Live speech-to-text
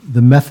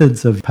The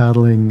methods of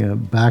paddling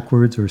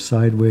backwards or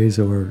sideways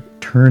or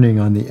turning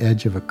on the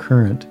edge of a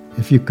current,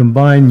 if you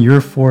combine your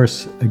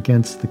force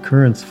against the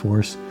current's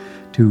force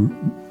to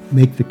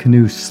make the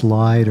canoe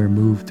slide or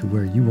move to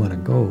where you want to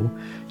go,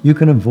 you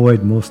can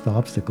avoid most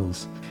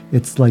obstacles.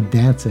 It's like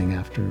dancing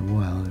after a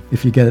while.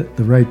 If you get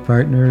the right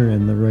partner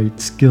and the right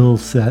skill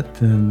set,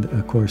 then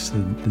of course the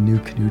new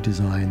canoe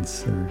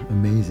designs are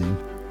amazing.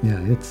 Yeah,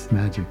 it's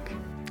magic.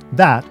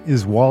 That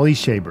is Wally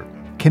Shaber,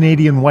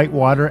 Canadian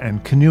whitewater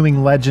and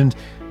canoeing legend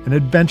and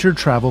adventure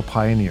travel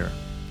pioneer.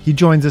 He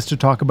joins us to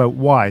talk about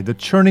why the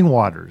churning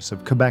waters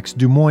of Quebec's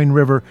Des Moines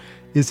River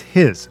is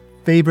his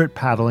favorite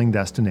paddling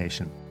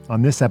destination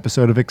on this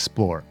episode of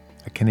Explore,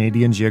 a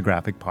Canadian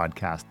Geographic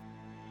podcast.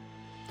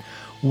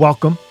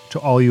 Welcome to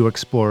all you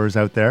explorers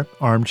out there,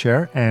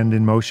 armchair and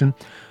in motion.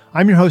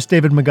 I'm your host,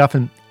 David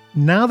McGuffin.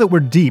 Now that we're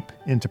deep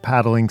into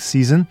paddling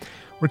season,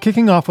 we're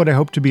kicking off what I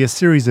hope to be a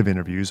series of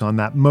interviews on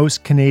that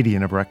most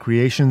Canadian of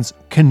recreations,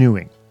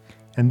 canoeing.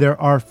 And there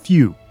are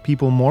few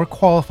people more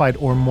qualified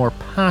or more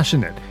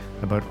passionate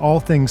about all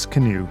things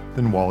canoe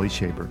than Wally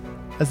Shaber.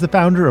 As the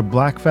founder of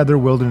Blackfeather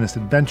Wilderness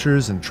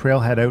Adventures and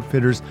Trailhead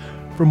Outfitters,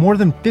 for more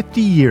than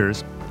 50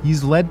 years,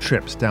 he's led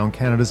trips down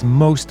Canada's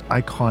most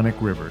iconic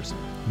rivers,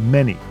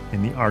 many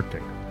in the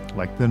Arctic,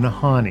 like the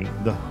Nahanni,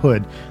 the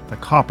Hood, the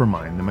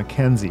Coppermine, the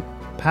Mackenzie,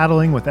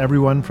 paddling with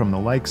everyone from the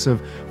likes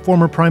of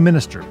former Prime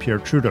Minister Pierre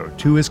Trudeau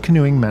to his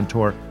canoeing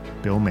mentor,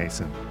 Bill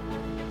Mason.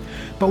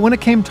 But when it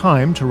came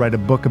time to write a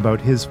book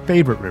about his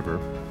favorite river,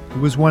 it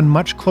was one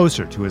much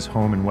closer to his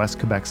home in West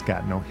Quebec's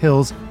Gatineau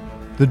Hills,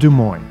 the Des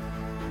Moines.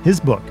 His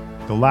book,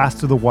 The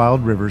Last of the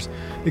Wild Rivers,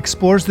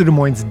 explores the Des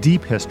Moines'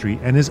 deep history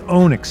and his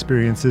own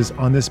experiences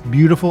on this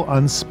beautiful,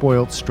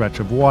 unspoilt stretch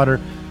of water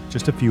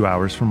just a few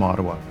hours from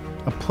Ottawa,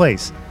 a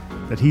place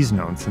that he's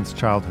known since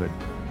childhood.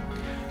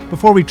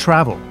 Before we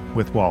travel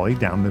with Wally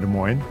down the Des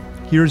Moines,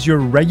 here's your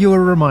regular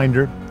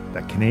reminder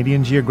that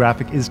Canadian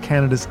Geographic is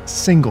Canada's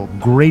single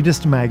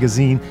greatest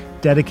magazine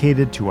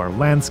dedicated to our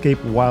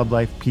landscape,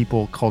 wildlife,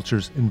 people,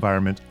 cultures,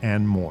 environment,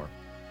 and more.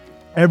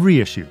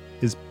 Every issue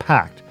is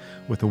packed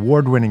with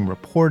award-winning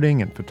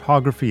reporting and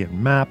photography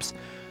and maps.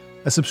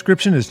 A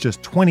subscription is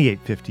just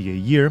 $28.50 a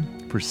year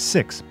for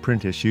 6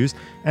 print issues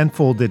and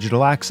full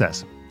digital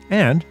access.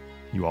 And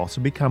you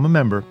also become a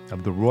member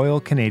of the Royal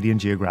Canadian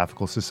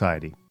Geographical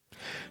Society.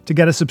 To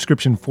get a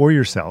subscription for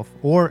yourself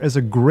or as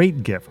a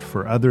great gift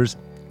for others,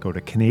 go to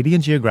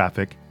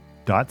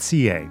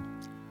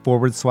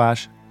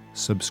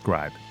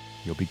canadiangeographic.ca/subscribe.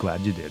 You'll be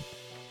glad you did.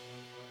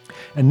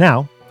 And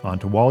now, on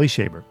to Wally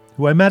Shaber,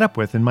 who I met up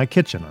with in my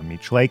kitchen on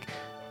Meech Lake,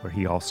 where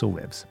he also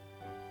lives.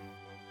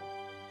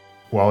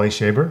 Wally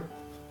Shaber,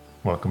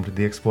 welcome to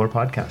the Explore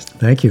podcast.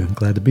 Thank you. I'm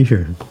glad to be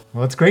here.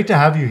 Well, it's great to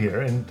have you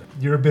here. And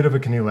you're a bit of a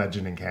canoe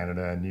legend in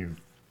Canada, and you've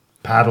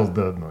paddled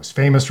the most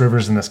famous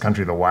rivers in this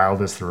country, the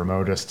wildest, the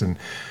remotest. And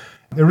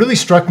it really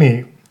struck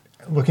me,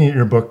 looking at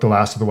your book, The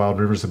Last of the Wild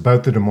Rivers,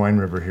 about the Des Moines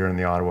River here in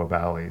the Ottawa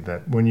Valley,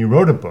 that when you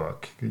wrote a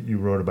book, you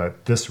wrote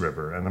about this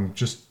river. And I'm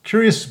just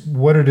curious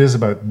what it is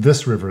about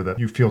this river that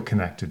you feel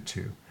connected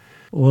to.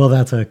 Well,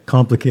 that's a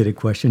complicated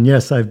question.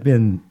 Yes, I've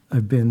been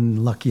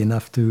lucky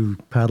enough to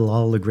paddle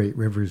all the great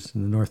rivers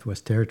in the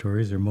Northwest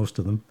Territories, or most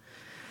of them,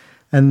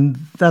 and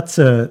that's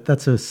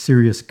a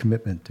serious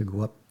commitment to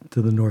go up to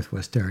the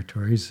Northwest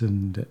Territories,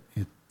 and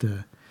it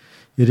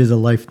is a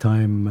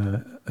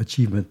lifetime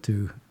achievement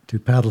to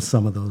paddle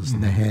some of those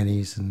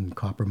Nahannis and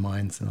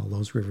Coppermines and all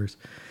those rivers.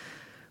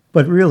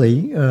 But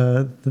really,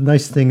 the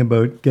nice thing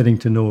about getting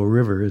to know a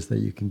river is that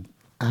you can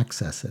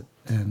access it,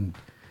 and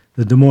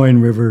the Des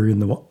Moines River in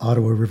the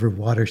Ottawa River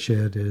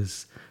watershed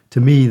is, to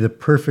me, the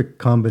perfect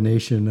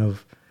combination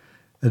of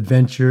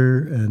adventure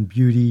and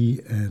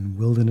beauty and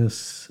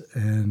wilderness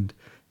and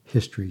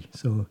history.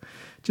 So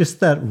just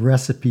that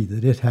recipe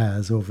that it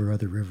has over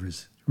other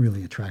rivers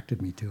really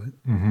attracted me to it.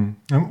 Mm-hmm.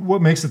 And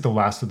what makes it the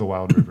last of the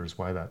wild rivers?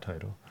 Why that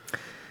title?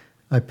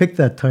 I picked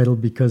that title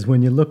because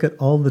when you look at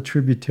all the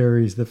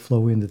tributaries that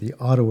flow into the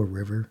Ottawa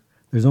River,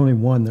 there's only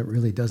one that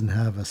really doesn't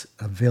have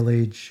a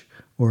village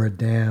or a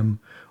dam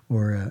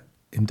or an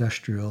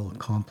industrial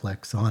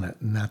complex on it,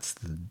 and that's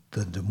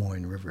the Des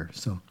Moines River.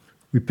 So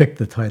we picked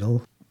the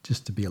title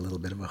just to be a little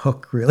bit of a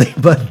hook, really,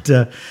 but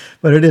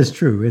it is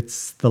true.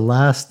 It's the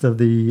last of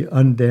the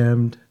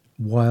undammed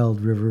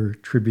wild river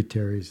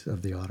tributaries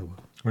of the Ottawa.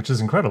 Which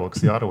is incredible,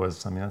 because the Ottawa is,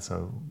 it's a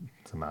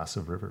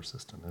massive river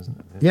system, isn't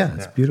it?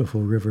 It's a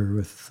beautiful river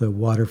with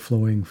water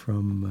flowing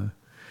from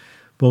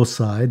both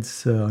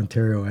sides,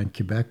 Ontario and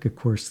Quebec. Of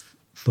course,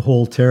 the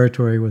whole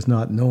territory was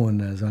not known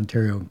as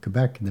Ontario and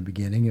Quebec in the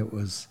beginning. It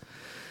was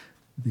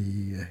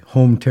the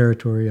home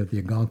territory of the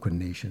Algonquin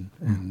Nation,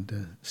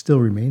 and still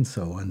remains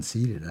so,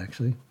 unceded,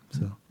 actually.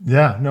 So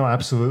yeah, no,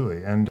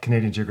 absolutely. And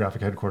Canadian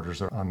Geographic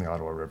headquarters are on the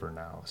Ottawa River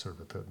now, sort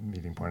of at the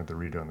meeting point of the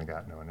Rideau and the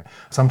Gatineau. And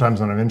sometimes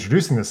when I'm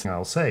introducing this,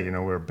 I'll say,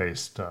 we're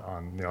based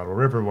on the Ottawa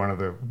River, one of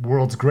the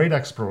world's great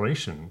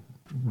exploration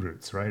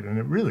routes, right? And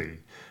it really,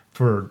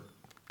 for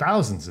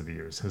thousands of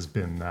years, has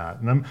been that.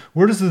 And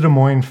where does the Des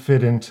Moines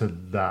fit into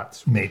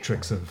that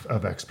matrix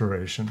of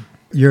exploration?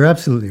 You're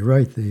absolutely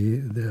right.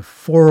 The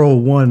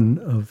 401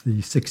 of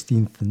the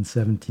 16th and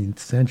 17th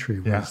century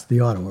was the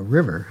Ottawa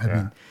River. I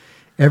mean,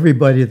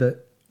 everybody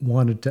that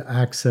wanted to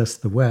access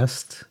the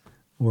West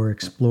or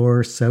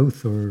explore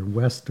south or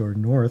west or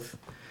north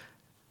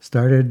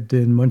started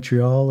in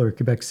Montreal or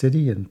Quebec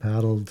City and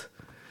paddled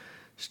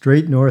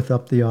straight north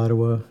up the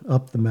Ottawa,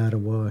 up the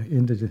Mattawa,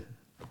 into the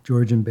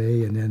Georgian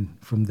Bay, and then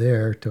from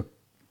there took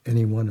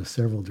any one of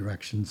several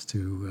directions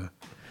to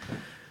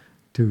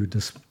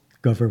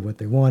discover what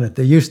they wanted.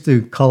 They used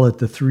to call it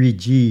the 3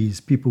 Gs.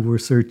 People were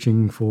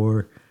searching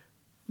for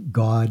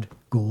God,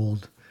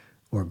 gold,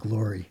 or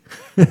glory.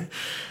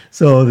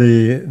 So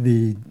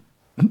the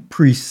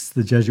priests,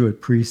 the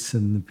Jesuit priests,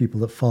 and the people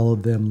that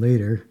followed them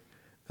later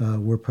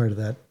were part of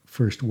that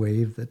first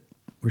wave that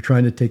were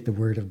trying to take the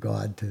word of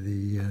God to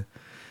the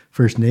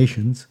First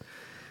Nations.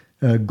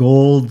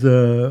 Gold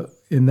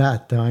in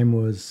that time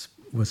was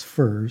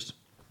furs,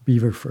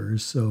 beaver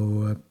furs.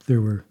 So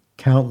there were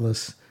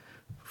countless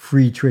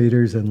free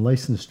traders and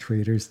licensed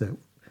traders that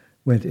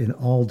went in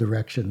all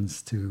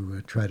directions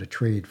to try to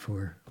trade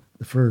for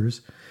the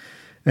furs.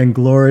 And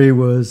glory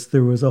was,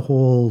 there was a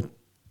whole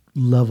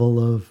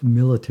level of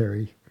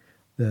military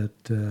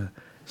that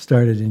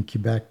started in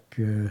Quebec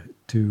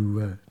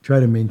to try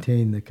to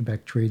maintain the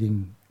Quebec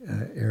trading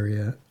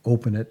area,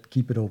 open it,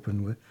 keep it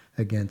open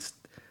against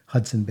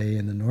Hudson Bay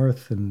in the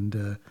north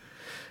and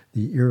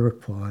the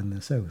Iroquois in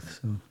the south.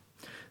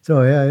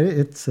 So yeah,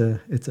 it's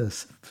a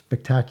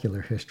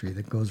spectacular history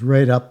that goes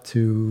right up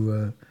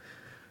to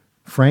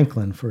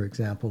Franklin, for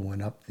example,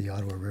 went up the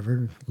Ottawa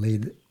River,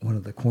 laid one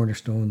of the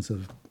cornerstones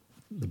of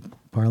the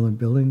Parliament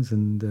buildings,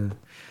 and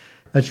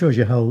that shows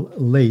you how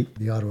late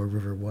the Ottawa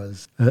River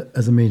was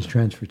as a main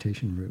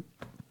transportation route.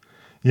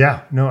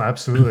 Yeah, no,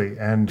 absolutely.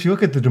 And if you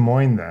look at the Des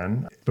Moines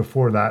then,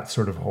 before that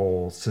sort of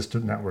whole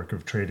system network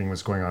of trading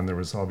was going on, there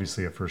was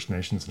obviously a First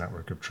Nations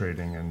network of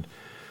trading. And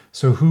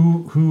so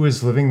who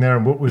was living there?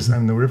 And what was,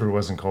 and the river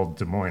wasn't called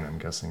Des Moines, I'm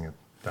guessing, at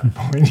that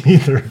point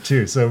either,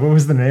 too. So what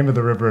was the name of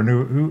the river, and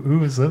who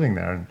was living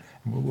there, and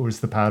what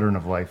was the pattern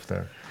of life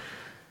there?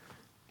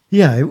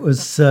 Yeah, it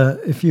was,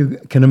 if you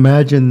can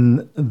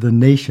imagine the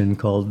nation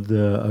called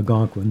the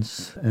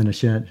Algonquins, and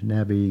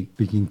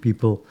Anishinaabe-speaking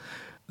people,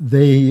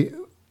 they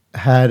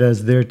had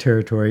as their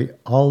territory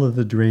all of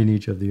the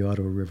drainage of the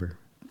Ottawa River.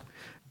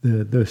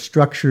 The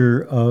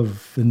structure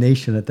of the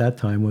nation at that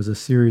time was a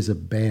series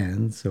of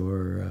bands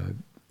or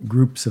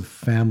groups of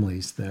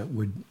families that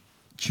would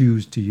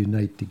choose to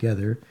unite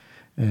together,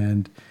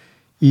 and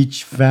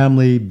each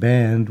family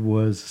band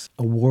was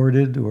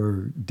awarded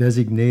or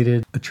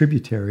designated a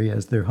tributary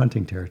as their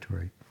hunting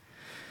territory.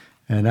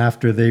 And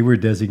after they were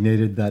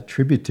designated that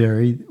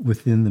tributary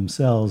within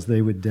themselves,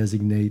 they would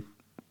designate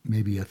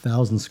maybe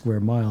 1,000 square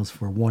miles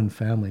for one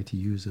family to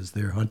use as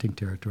their hunting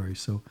territory.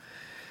 So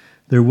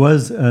there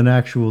was an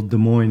actual Des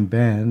Moines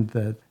band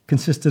that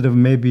consisted of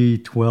maybe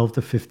 12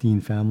 to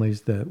 15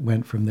 families that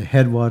went from the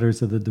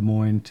headwaters of the Des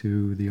Moines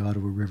to the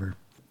Ottawa River.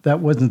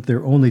 That wasn't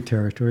their only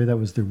territory, that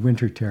was their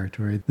winter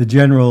territory. The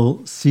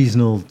general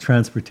seasonal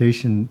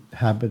transportation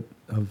habit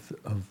of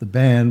the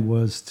band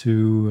was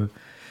to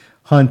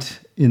hunt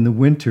in the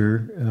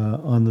winter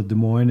on the Des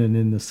Moines, and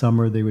in the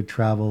summer they would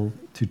travel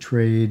to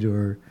trade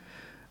or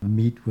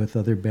meet with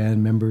other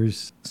band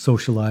members,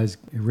 socialize,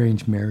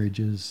 arrange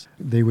marriages.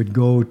 They would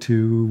go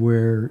to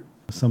where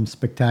some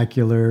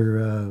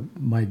spectacular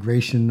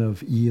migration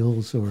of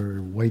eels or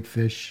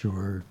whitefish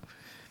or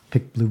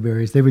pick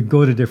blueberries. They would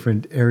go to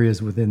different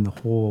areas within the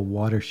whole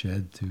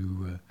watershed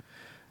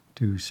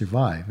to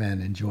survive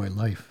and enjoy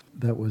life.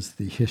 That was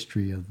the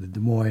history of the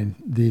Des Moines.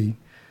 The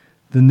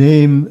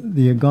name,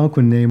 the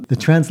Algonquin name, the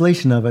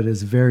translation of it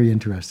is very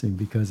interesting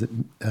because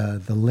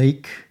the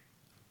lake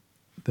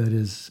that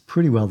is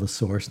pretty well the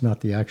source,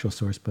 not the actual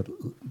source, but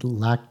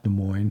Lac Des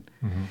Moines,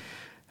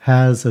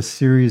 has a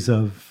series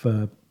of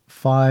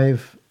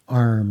 5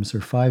 arms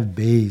or 5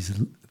 bays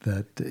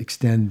that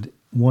extend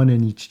one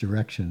in each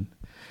direction.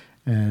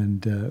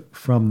 And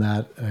from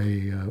that,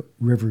 a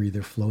river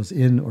either flows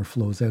in or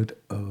flows out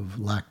of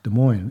Lac Des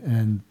Moines.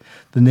 And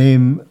the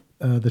name,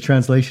 the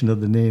translation of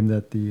the name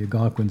that the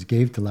Algonquins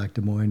gave to Lac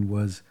Des Moines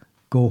was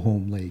Go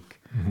Home Lake,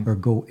 or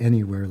Go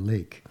Anywhere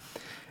Lake.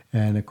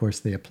 And of course,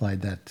 they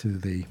applied that to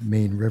the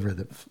main river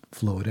that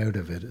flowed out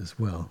of it as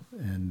well.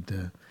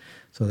 And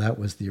so that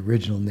was the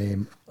original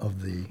name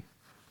of the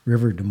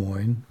River Des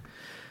Moines.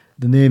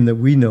 The name that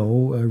we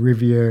know,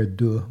 Rivière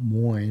des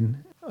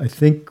Moines, I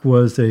think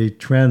was a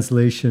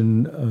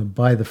translation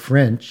by the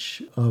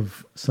French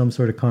of some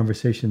sort of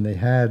conversation they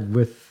had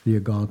with the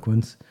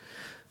Algonquins.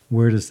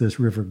 Where does this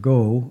river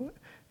go?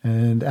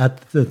 And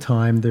at the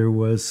time, there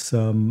was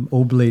some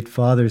Oblate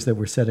fathers that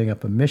were setting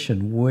up a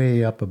mission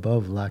way up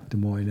above Lac Des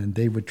Moines, and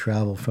they would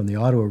travel from the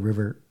Ottawa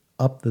River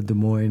up the Des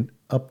Moines,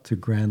 up to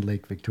Grand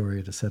Lake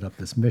Victoria to set up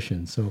this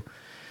mission. So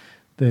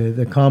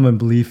the common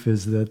belief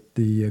is that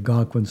the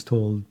Algonquins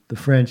told the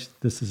French,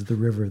 this is the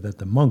river that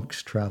the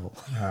monks travel.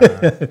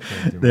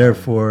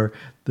 Therefore,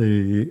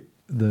 the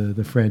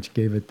French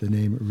gave it the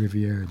name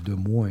Rivière des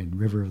Moines,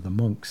 River of the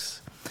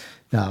Monks.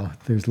 Now,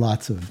 there's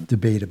lots of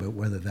debate about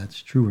whether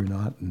that's true or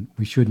not, and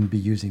we shouldn't be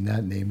using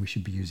that name. We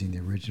should be using the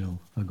original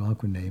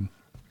Algonquin name.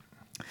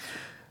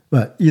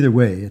 But either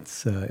way,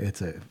 it's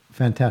a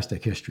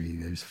fantastic history.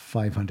 There's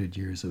 500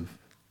 years of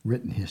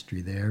written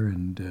history there,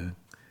 and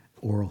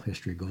oral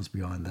history goes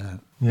beyond that.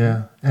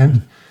 Yeah.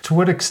 And to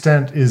what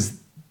extent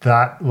is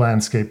that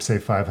landscape, say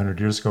 500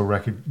 years ago,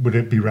 would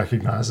it be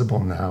recognizable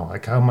now?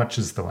 Like, how much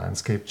has the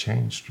landscape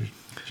changed, would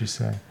you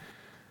say?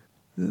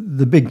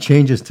 The big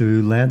changes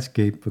to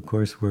landscape, of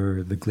course,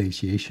 were the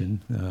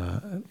glaciation,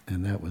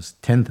 and that was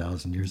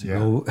 10,000 years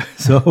ago.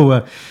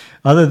 So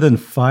other than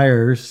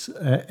fires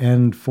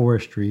and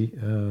forestry,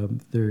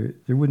 there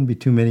wouldn't be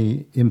too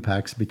many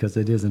impacts because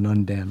it is an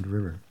undammed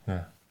river.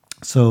 Yeah.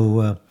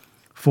 So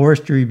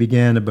forestry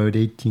began about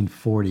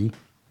 1840.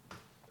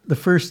 The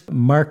first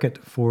market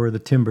for the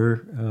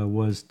timber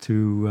was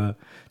to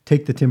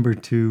take the timber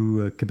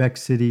to Quebec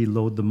City,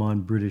 load them on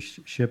British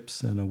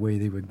ships, and away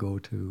they would go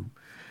to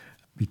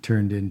be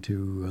turned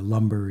into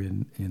lumber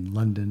in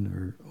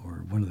London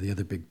or one of the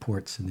other big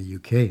ports in the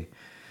UK.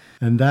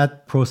 And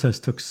that process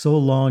took so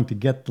long to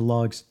get the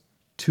logs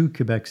to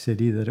Quebec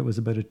City that it was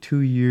about a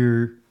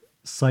 2-year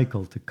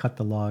cycle to cut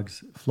the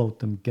logs, float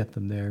them, get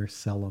them there,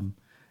 sell them,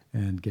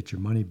 and get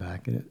your money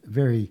back. And a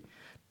very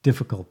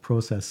difficult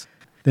process.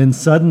 Then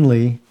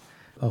suddenly,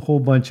 a whole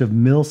bunch of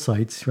mill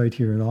sites right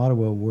here in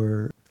Ottawa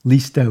were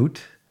leased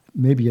out.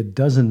 Maybe a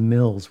dozen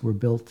mills were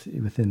built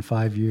within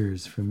 5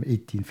 years from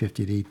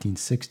 1850 to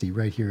 1860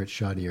 right here at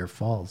Chaudière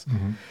Falls.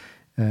 Mm-hmm.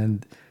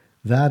 And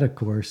that, of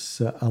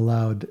course,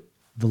 allowed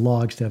the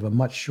logs to have a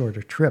much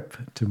shorter trip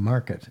to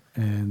market.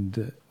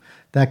 And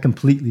that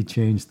completely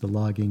changed the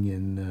logging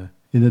in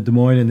the Des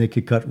Moines, and they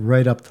could cut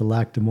right up to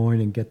Lac Des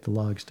Moines and get the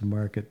logs to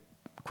market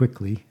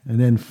quickly. And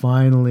then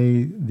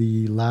finally,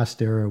 the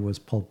last era was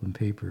pulp and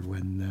paper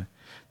when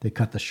they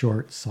cut the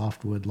short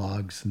softwood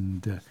logs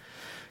and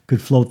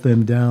could float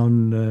them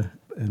down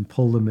and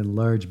pull them in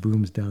large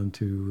booms down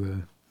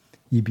to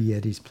E.B.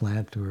 Eddy's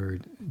plant or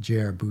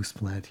J.R. Booth's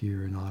plant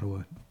here in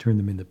Ottawa, turn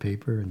them into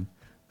paper and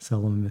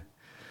sell them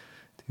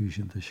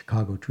to the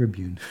Chicago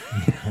Tribune.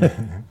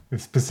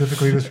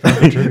 Specifically the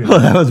Chicago Tribune. Well,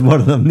 that was one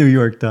of them, New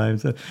York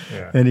Times,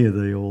 any of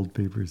the old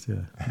papers,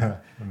 yeah.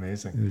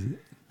 Amazing.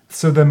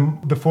 So then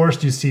the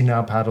forest you see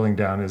now paddling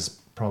down is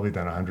probably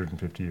then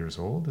 150 years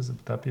old.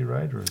 Would that be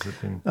right? Or has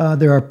it been?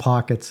 There are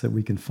pockets that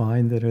we can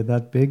find that are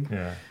that big.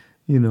 Yeah.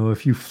 You know,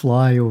 if you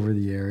fly over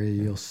the area,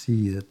 you'll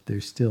see that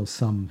there's still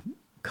some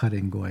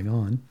cutting going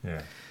on.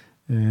 Yeah.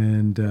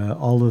 And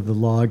all of the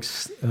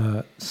logs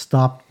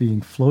stopped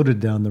being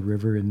floated down the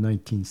river in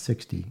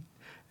 1960.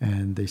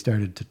 And they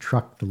started to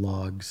truck the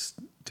logs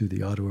to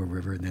the Ottawa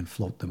River and then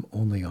float them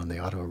only on the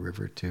Ottawa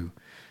River to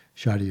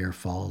Chaudière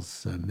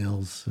Falls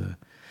mills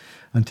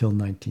until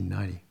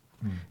 1990.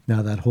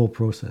 Now that whole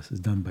process is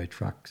done by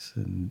trucks,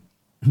 and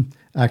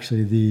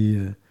actually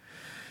the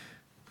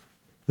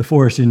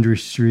forest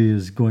industry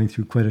is going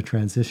through quite a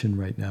transition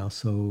right now.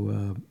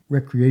 So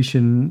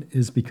recreation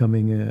is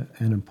becoming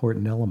an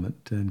important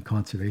element, and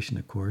conservation,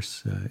 of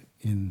course,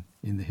 in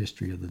the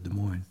history of the Des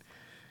Moines.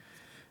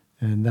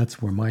 And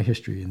that's where my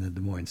history in the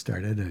Des Moines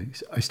started.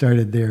 I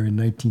started there in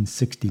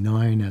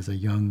 1969 as a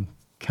young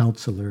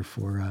counselor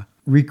for a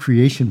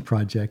recreation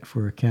project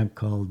for a camp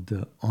called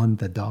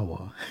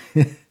Onondaga.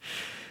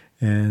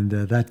 And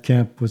that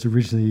camp was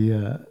originally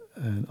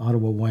an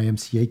Ottawa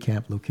YMCA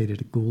camp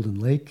located at Golden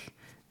Lake.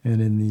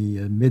 And in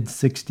the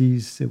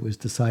mid-60s, it was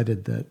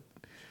decided that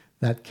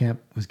that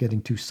camp was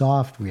getting too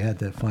soft. We had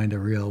to find a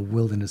real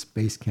wilderness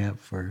base camp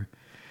for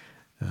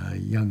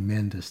young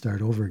men to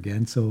start over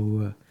again.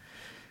 So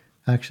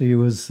actually it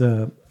was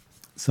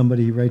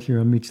somebody right here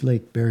on Meech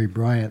Lake, Barry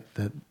Bryant,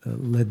 that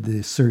led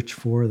the search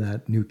for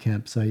that new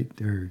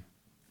campsite or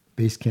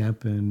base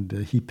camp, and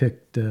he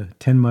picked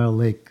 10 Mile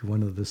Lake,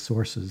 one of the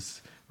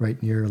sources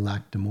right near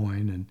Lac Des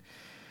Moines. And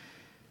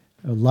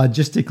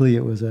logistically,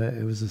 it was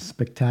a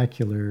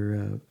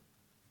spectacular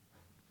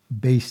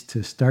base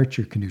to start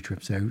your canoe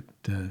trips out.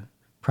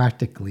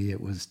 Practically,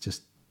 it was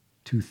just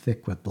too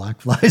thick with black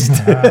flies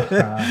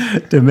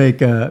to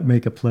make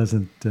a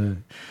pleasant.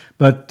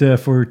 But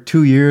for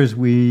 2 years,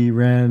 we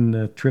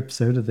ran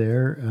trips out of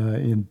there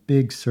in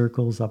big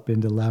circles up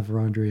into La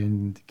Vérendrye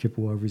and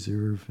Kippawa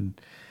Reserve, and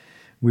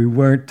we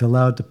weren't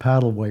allowed to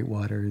paddle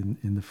whitewater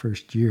in the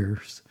first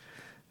years.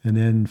 And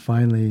then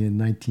finally, in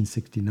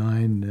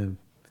 1969,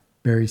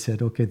 Barry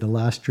said, "Okay, the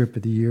last trip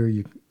of the year,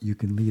 you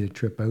can lead a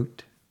trip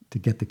out to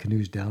get the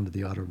canoes down to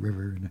the Ottawa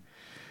River." And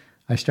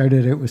I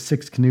started out with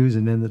 6 canoes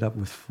and ended up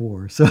with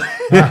 4. So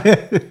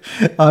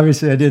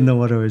obviously I didn't know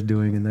what I was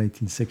doing in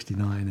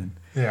 1969,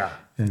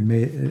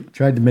 and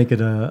tried to make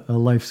it a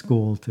life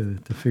goal to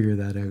figure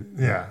that out.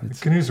 Yeah,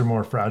 canoes are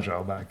more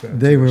fragile back then.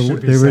 They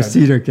were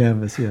cedar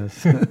canvas,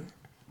 yes.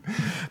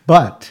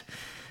 But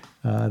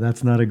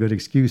that's not a good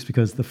excuse,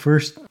 because the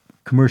first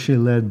commercially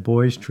led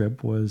boys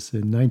trip was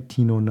in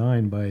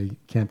 1909 by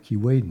Camp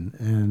Keewaydin,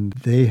 and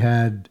they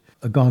had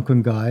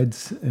Algonquin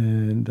guides,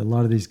 and a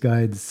lot of these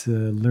guides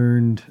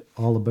learned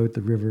all about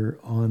the river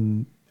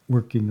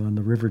working on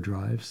the river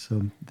drives.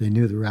 So they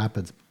knew the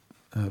rapids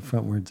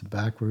frontwards and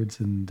backwards.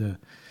 And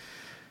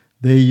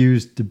they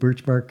used the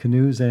birch bark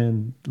canoes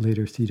and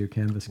later cedar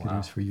canvas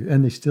canoes for you.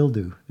 And they still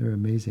do. They're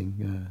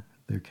amazing.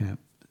 Their camp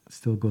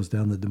still goes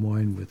down the Des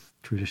Moines with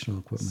traditional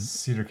equipment.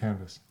 Cedar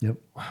canvas. Yep.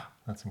 Wow,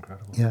 that's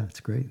incredible. Yeah,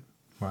 it's great.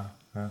 Wow,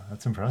 yeah,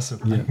 that's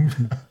impressive. Yeah.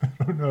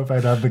 I don't know if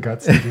I'd have the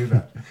guts to do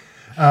that.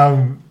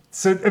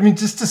 So, I mean,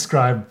 just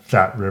describe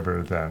that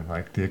river then,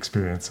 like the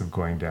experience of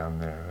going down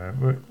there.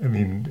 I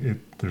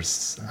mean,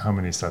 there's how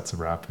many sets of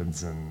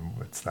rapids and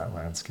what's that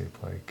landscape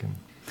like? And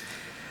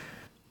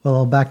Well,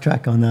 I'll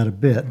backtrack on that a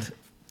bit.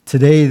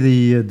 Today,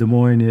 the Des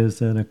Moines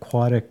is an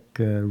aquatic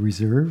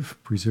reserve,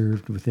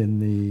 preserved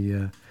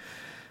within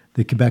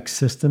the Quebec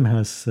system,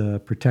 has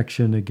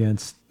protection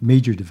against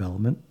major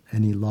development.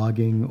 Any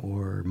logging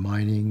or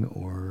mining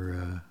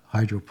or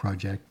hydro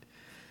project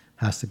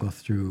has to go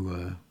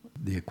through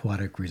the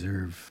aquatic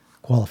reserve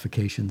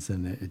qualifications,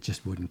 and it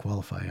just wouldn't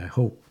qualify, I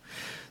hope.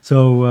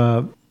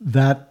 So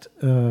that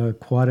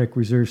aquatic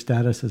reserve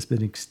status has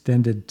been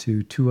extended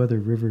to two other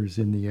rivers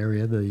in the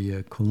area,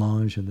 the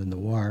Coulanges and the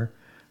Noir.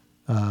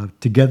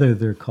 Together,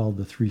 they're called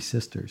the Three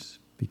Sisters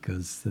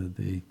because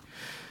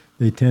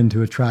they tend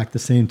to attract the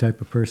same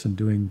type of person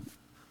doing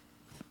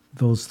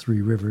those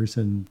three rivers.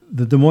 And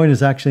the Des Moines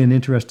is actually an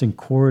interesting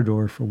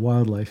corridor for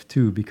wildlife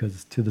too,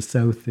 because to the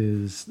south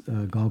is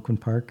Algonquin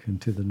Park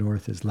and to the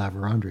north is La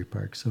Vérendrye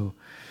Park. So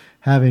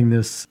having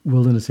this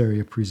wilderness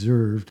area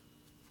preserved,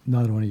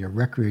 not only a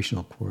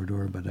recreational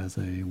corridor, but as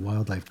a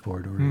wildlife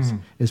corridor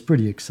is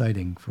pretty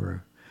exciting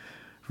for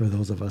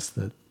those of us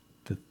that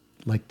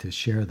like to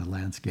share the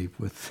landscape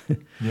with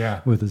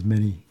with as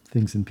many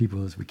things and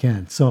people as we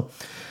can. So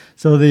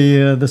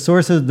the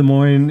source of Des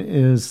Moines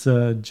is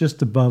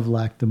just above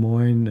Lac Des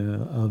Moines,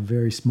 a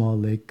very small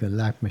lake,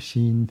 Lac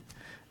Machine,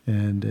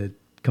 and it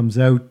comes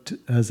out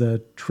as a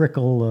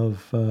trickle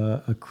of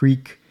a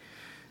creek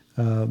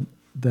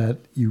that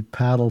you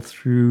paddle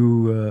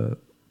through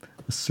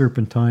a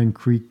serpentine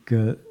creek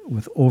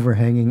with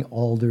overhanging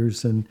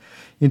alders. And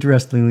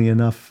interestingly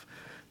enough,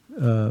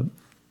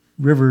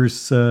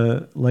 rivers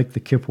like the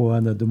Kippawa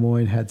and the Des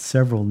Moines had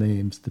several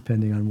names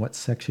depending on what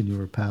section you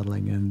were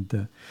paddling.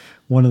 And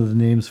one of the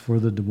names for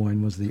the Des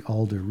Moines was the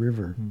Alder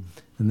River.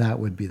 And that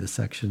would be the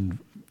section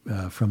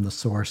from the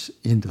source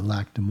into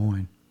Lac Des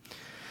Moines.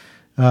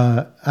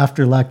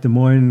 After Lac Des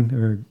Moines,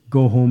 or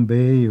Go Home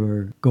Bay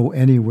or Go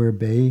Anywhere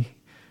Bay,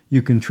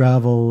 you can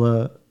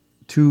travel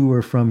to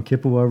or from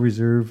Kippawa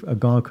Reserve,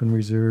 Algonquin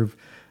Reserve,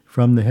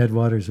 from the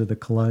headwaters of the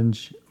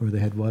Coulanges or the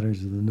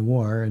headwaters of the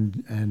Noir,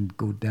 and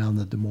go down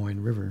the Des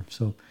Moines River.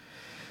 So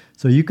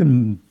you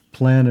can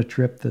plan a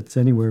trip that's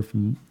anywhere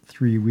from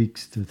 3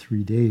 weeks to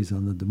 3 days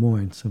on the Des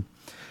Moines. So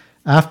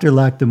after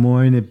Lac Des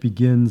Moines, it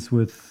begins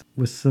with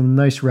some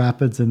nice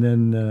rapids, and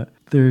then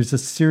there's a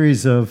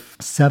series of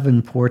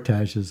 7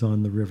 portages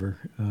on the river.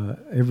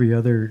 Every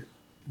other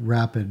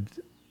rapid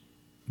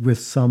with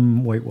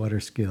some whitewater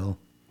skill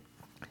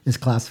is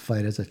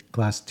classified as a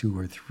class 2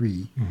 or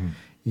 3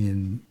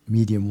 in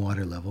medium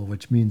water level,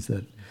 which means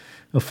that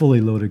a fully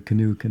loaded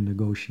canoe can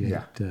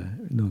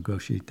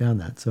negotiate down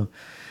that. So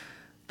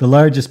the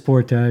largest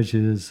portage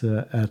is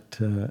at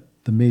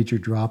the major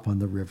drop on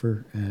the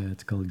river.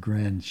 It's called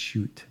Grand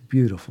Chute.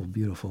 Beautiful,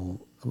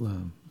 beautiful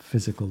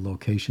physical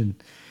location.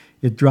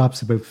 It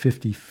drops about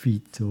 50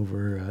 feet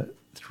over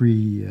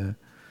 3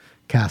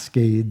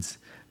 cascades,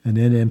 and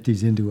then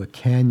empties into a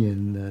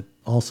canyon that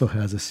also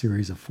has a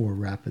series of 4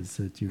 rapids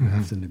that you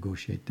have to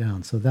negotiate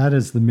down. So that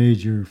is the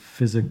major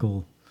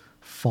physical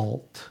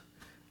fault,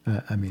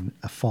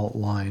 a fault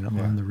line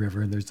on the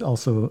river. And there's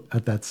also,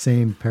 at that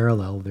same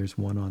parallel, there's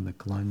one on the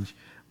Coulanges,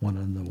 one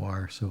on the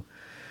Noir. So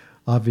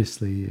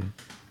obviously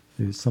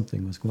there's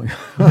something was going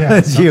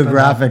on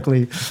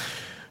geographically.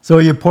 So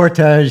you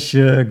portage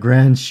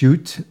Grand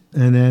Chute,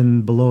 and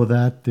then below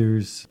that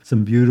there's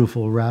some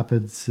beautiful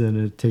rapids, and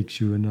it takes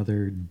you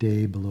another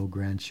day below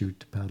Grand Chute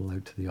to paddle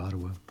out to the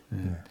Ottawa.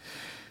 And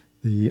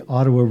the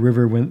Ottawa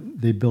River, when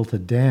they built a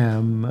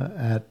dam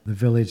at the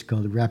village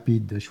called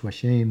Rapide de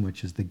Chouachème,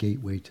 which is the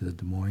gateway to the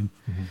Des Moines.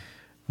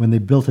 When they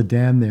built a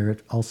dam there,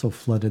 it also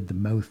flooded the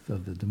mouth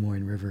of the Des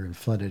Moines River and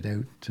flooded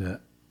out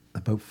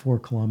about 4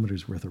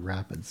 kilometers worth of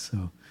rapids.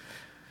 So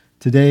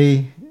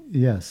today,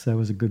 yes, that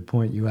was a good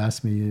point. You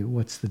asked me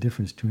what's the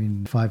difference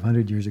between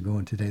 500 years ago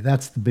and today.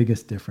 That's the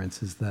biggest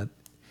difference, is that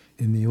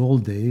in the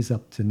old days,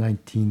 up to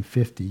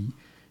 1950,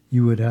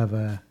 you would have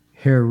a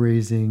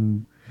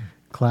hair-raising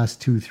class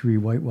 2-3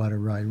 whitewater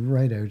ride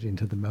right out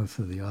into the mouth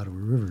of the Ottawa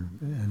River.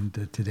 And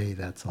today,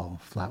 that's all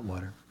flat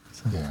water.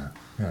 So, yeah,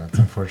 it's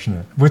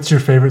unfortunate. What's your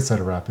favorite set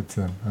of rapids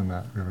then on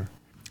that river?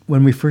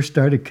 When we first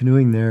started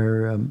canoeing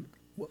there,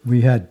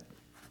 we had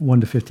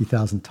 1 to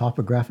 50,000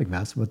 topographic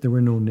maps, but there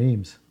were no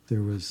names.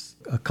 There was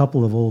a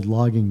couple of old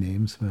logging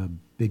names,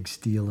 Big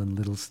Steel and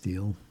Little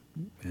Steel,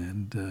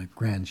 and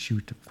Grand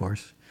Chute, of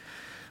course.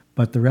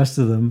 But the rest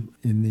of them,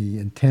 in the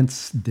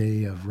intense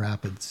day of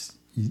rapids,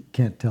 you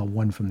can't tell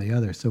one from the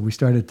other. So we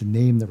started to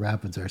name the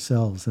rapids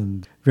ourselves.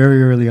 And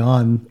very early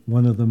on,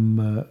 one of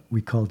them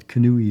we called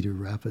Canoe Eater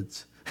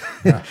Rapids.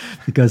 Yeah.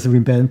 because we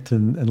bent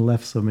and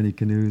left so many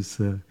canoes.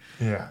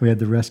 Yeah. We had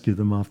to rescue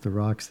them off the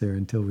rocks there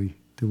until we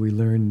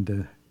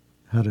learned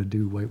how to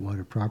do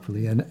whitewater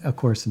properly, and of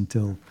course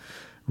until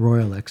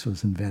Royal X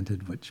was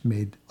invented, which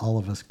made all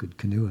of us good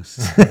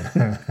canoeists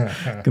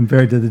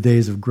compared to the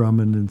days of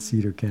Grumman and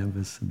cedar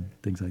canvas and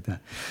things like that.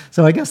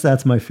 So I guess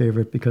that's my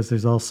favorite because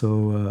there's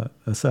also,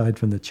 aside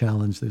from the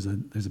challenge, there's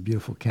a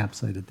beautiful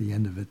campsite at the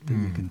end of it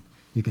that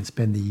you can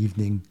spend the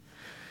evening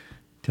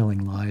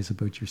telling lies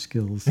about your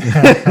skills.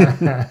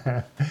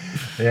 Yeah,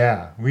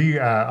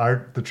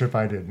 the trip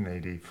I did in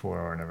 '84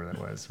 or whenever that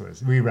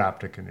was we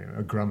wrapped a canoe,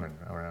 a Grumman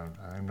around.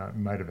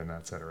 Might have been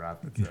that set of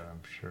rapids.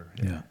 I'm sure.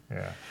 Yeah.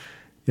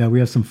 Yeah, we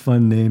have some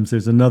fun names.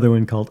 There's another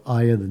one called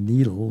Eye of the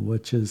Needle,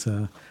 which is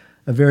a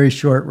very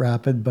short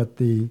rapid, but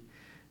the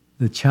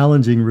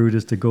challenging route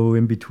is to go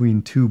in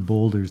between two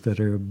boulders that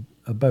are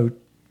about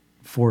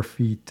 4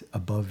 feet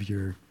above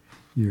your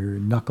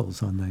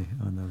knuckles on the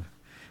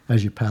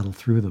as you paddle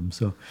through them.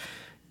 So,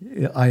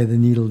 Eye of the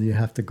Needle, you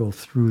have to go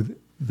through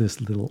this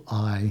little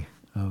eye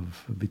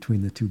of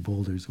between the two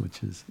boulders,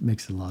 which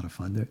makes it a lot of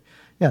fun.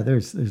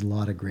 There's a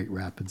lot of great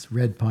rapids.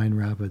 Red Pine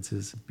Rapids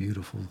is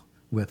beautiful,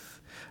 with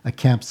a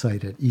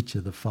campsite at each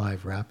of the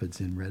 5 rapids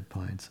in Red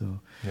Pine.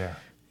 So,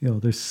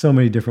 there's so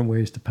many different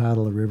ways to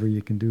paddle a river.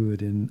 You can do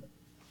it in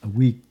a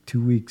week,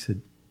 2 weeks,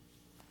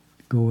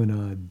 go on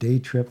a day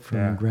trip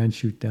from Grand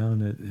Chute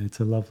down. It's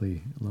a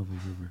lovely, lovely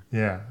river.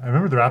 Yeah, I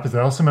remember the rapids.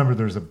 I also remember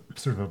there was a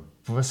sort of a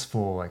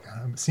blissful, it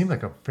seemed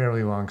like a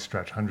fairly long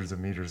stretch, hundreds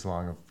of meters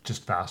long, of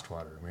just fast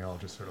water. And we all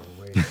just sort of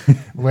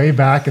lay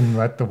back and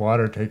let the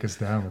water take us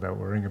down without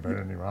worrying about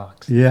any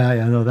rocks. Yeah,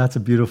 I know. That's a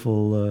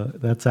beautiful,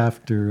 that's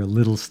after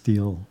Little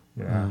Steel,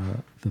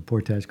 the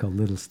portage called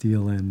Little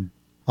Steel. And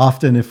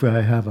often if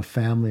I have a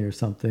family or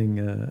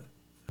something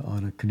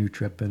on a canoe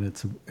trip and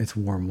it's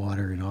warm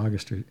water in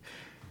August,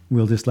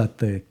 we'll just let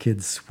the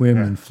kids swim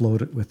and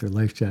float it with their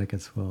life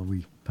jackets while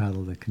we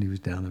paddle the canoes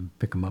down and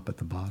pick them up at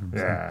the bottom.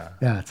 Yeah.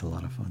 So, it's a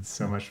lot of fun.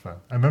 So much fun.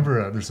 I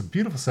remember there's a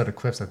beautiful set of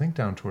cliffs, I think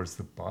down towards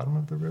the bottom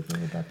of the river.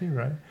 Would that be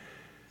right?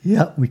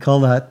 Yeah, we call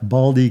that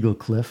Bald Eagle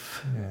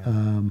Cliff.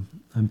 Yeah.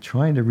 I'm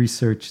trying to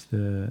research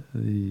the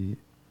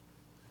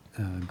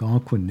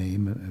Algonquin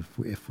name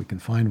if we can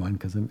find one,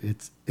 because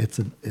it's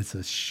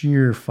a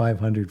sheer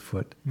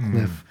 500-foot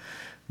cliff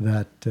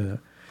that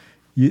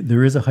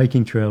there is a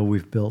hiking trail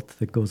we've built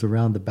that goes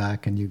around the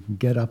back, and you can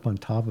get up on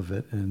top of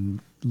it and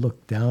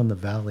look down the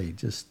valley.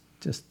 Just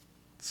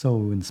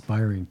so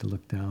inspiring to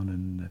look down,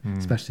 and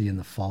especially in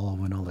the fall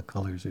when all the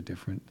colors are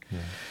different. Yeah.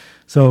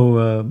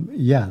 So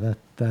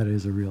that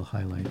is a real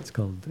highlight. It's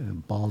called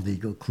Bald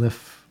Eagle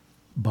Cliff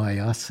by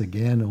us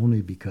again,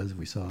 only because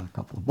we saw a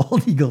couple of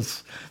bald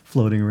eagles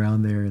floating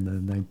around there in the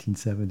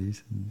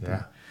 1970s.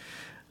 And,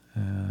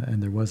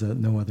 and there was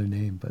no other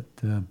name, but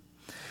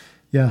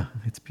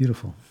it's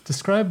beautiful.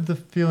 Describe the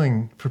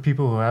feeling for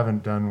people who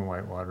haven't done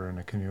whitewater in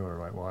a canoe or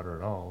whitewater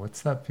at all.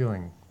 What's that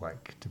feeling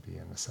like to be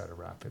in a set of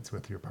rapids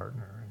with your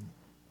partner and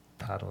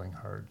paddling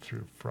hard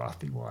through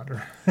frothy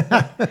water,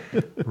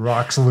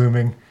 rocks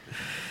looming?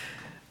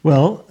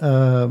 Well,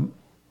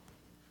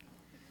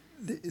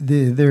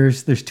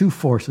 there's 2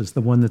 forces,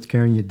 the one that's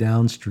carrying you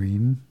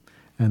downstream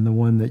and the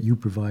one that you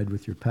provide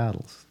with your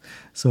paddles.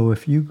 So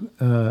if you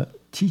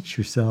teach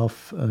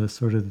yourself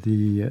sort of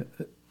the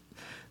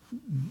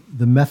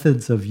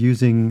methods of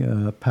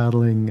using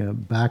paddling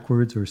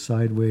backwards or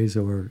sideways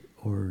or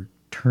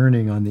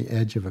turning on the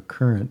edge of a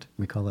current,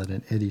 we call that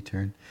an eddy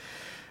turn,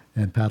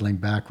 and paddling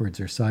backwards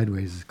or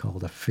sideways is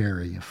called a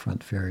ferry, a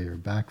front ferry or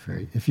back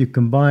ferry. If you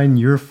combine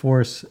your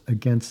force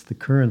against the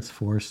current's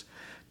force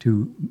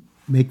to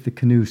make the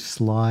canoe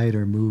slide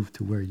or move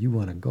to where you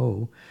want to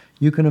go,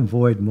 you can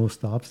avoid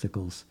most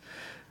obstacles.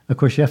 Of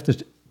course, you have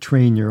to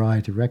train your eye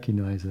to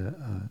recognize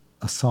a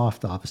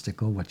soft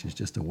obstacle, which is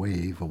just a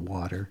wave of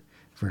water,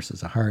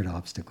 versus a hard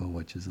obstacle,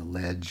 which is a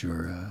ledge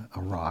or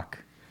a rock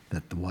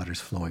that the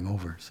water's flowing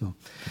over. So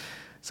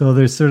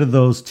there's sort of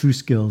those 2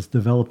 skills,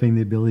 developing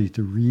the ability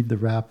to read the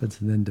rapids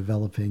and then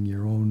developing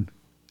your own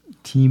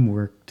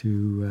teamwork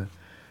to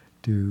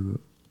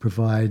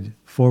provide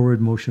forward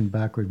motion,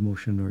 backward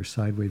motion, or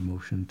sideways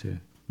motion to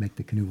make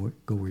the canoe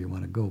go where you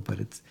want to go. But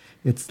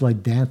it's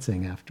like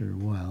dancing after a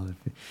while.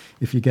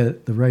 If you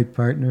get the right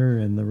partner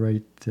and the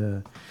right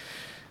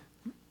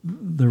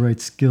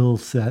skill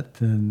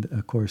set, and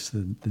of course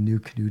the new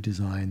canoe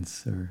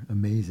designs are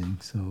amazing.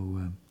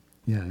 So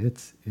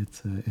it's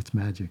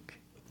magic.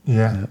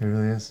 Yeah, it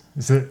really is.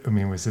 Was it an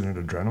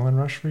adrenaline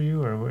rush for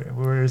you, or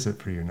where is it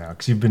for you now?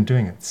 Because you've been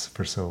doing it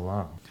for so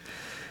long.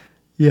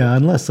 Yeah,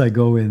 unless I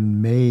go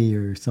in May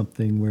or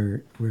something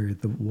where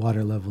the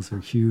water levels are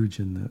huge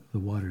and the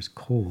water's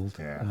cold.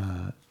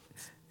 Yeah.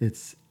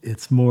 It's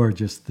more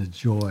just the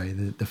joy,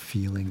 the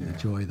feeling, the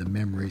joy, the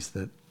memories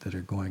that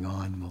are going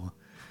on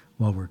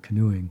while we're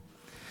canoeing.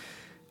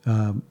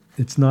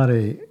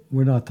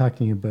 We're not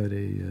talking about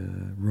a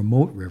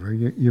remote river.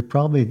 You're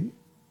probably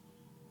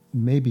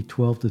maybe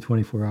 12 to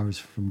 24 hours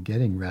from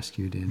getting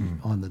rescued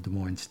on the Des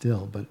Moines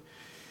still. But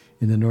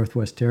in the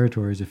Northwest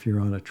Territories, if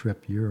you're on a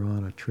trip, you're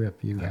on a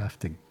trip. You have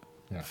to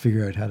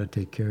figure out how to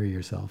take care of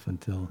yourself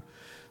until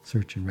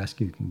search and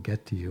rescue can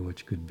get to you,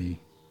 which could be,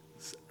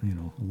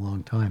 a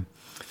long time.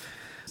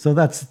 So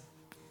that's,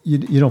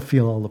 you don't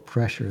feel all the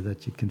pressure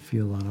that you can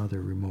feel on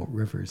other remote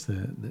rivers.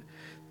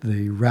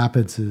 The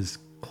rapids is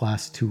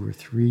class 2 or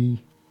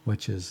 3,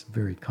 which is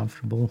very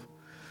comfortable.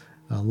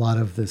 A lot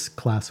of this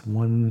class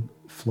 1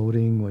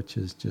 floating, which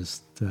is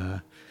just,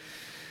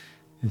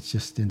 it's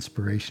just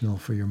inspirational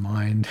for your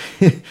mind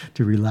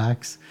to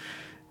relax.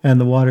 And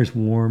the water's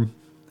warm.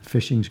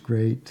 Fishing's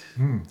great.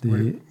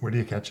 What are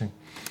you catching?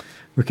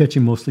 We're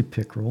catching mostly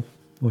pickerel,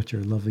 which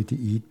are lovely to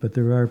eat, but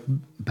there are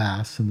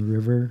bass in the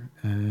river.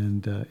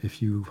 And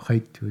if you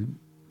hike to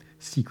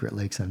secret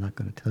lakes, I'm not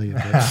going to tell you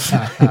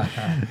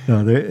about.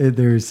 No,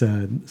 there's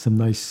some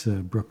nice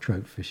brook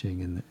trout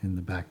fishing in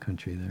the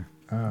backcountry there.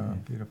 Oh,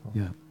 beautiful.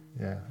 Yeah.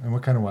 Yeah. And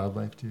what kind of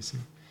wildlife do you see?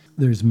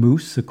 There's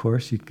moose, of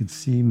course. You can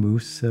see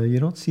moose. You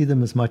don't see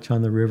them as much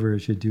on the river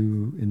as you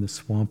do in the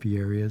swampy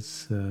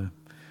areas.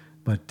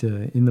 But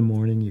in the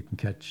morning, you can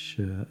catch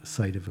a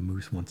sight of a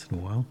moose once in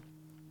a while.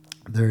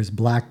 There's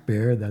black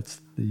bear.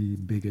 That's the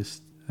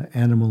biggest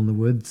animal in the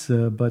woods.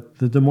 But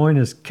the Des Moines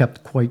is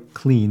kept quite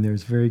clean.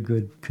 There's very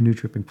good canoe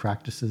tripping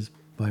practices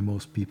by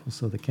most people.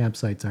 So the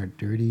campsites aren't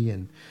dirty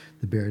and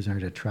the bears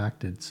aren't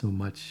attracted so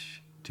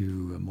much to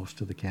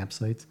most of the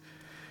campsites.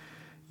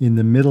 In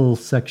the middle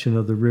section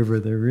of the river,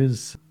 there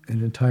is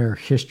an entire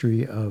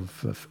history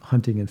of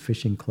hunting and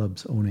fishing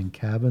clubs owning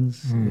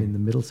cabins in the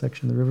middle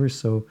section of the river.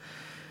 So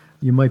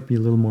you might be a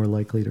little more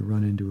likely to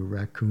run into a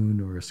raccoon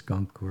or a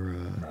skunk or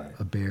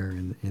a bear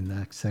in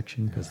that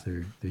section because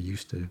they're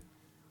used to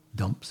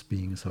dumps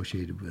being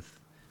associated with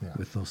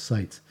those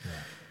sites.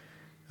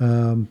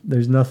 Yeah.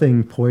 There's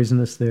nothing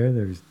poisonous there.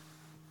 There's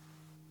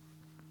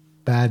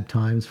bad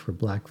times for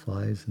black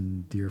flies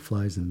and deer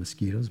flies and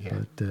mosquitoes,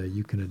 but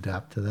you can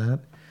adapt to that.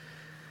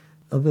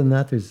 Other than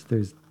that,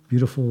 there's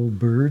beautiful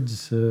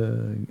birds,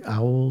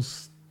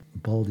 owls,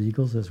 bald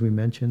eagles, as we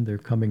mentioned. They're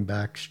coming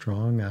back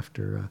strong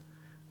after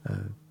a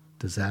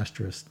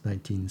disastrous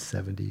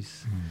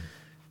 1970s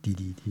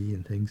DDT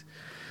and things.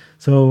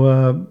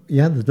 So,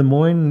 the Des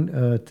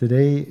Moines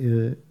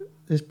today,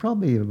 there's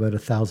probably about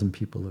 1,000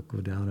 people that go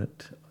down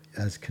it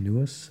as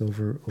canoeists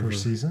over per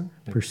season?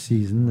 Per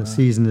season. Wow. The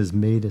season is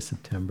May to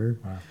September.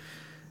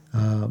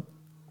 Wow.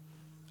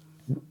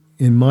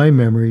 In my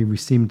memory, we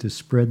seem to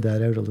spread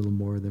that out a little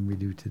more than we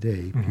do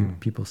today.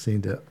 People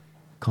seem to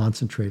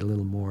concentrate a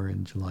little more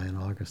in July and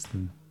August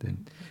than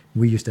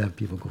we used to have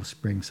people go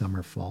spring,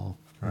 summer, fall.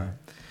 Right.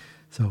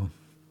 So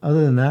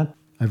other than that,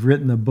 I've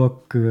written a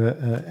book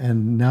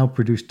and now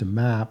produced a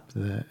map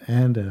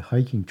and a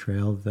hiking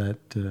trail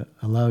that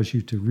allows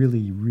you to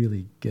really,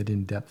 really get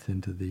in depth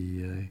into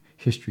the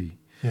history.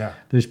 Yeah.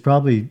 There's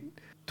probably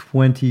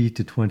 20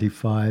 to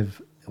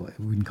 25,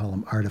 we wouldn't call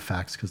them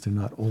artifacts because they're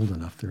not old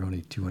enough. They're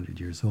only 200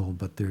 years old,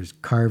 but there's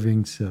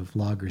carvings of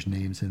loggers'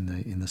 names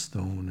in the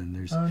stone, and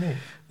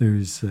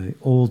there's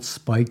old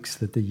spikes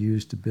that they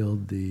used to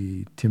build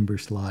the timber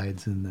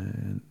slides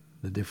and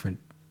the different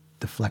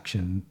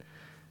deflection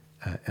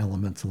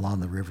elements along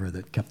the river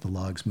that kept the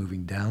logs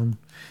moving down.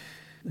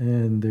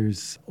 And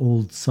there's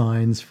old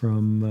signs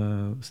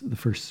from the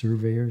first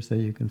surveyors that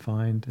you can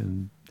find,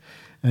 and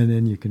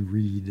then you can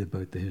read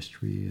about the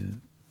history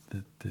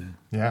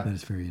that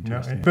is very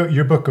interesting. No, but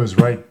your book goes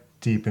right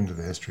deep into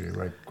the history,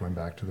 right, going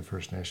back to the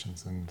First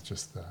Nations and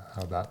just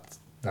how that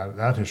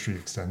history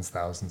extends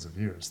thousands of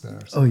years there.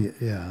 So. Oh,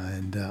 yeah,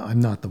 and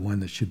I'm not the one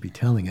that should be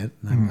telling it.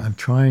 I'm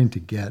trying to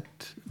get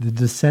the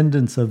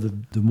descendants of the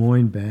Des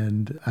Moines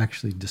Band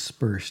actually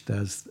dispersed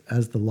as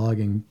the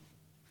logging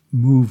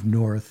moved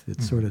north.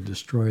 It sort of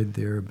destroyed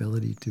their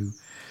ability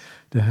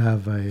to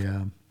have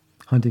a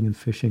hunting and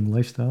fishing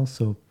lifestyle.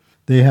 So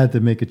they had to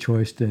make a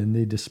choice, and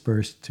they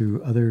dispersed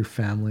to other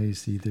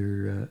families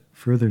either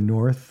further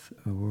north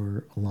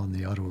or along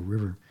the Ottawa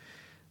River.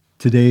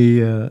 Today,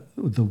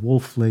 the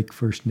Wolf Lake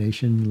First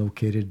Nation,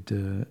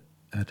 located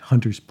at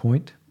Hunters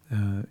Point,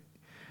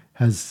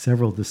 has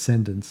several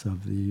descendants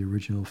of the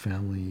original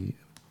family,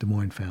 Des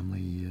Moines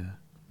family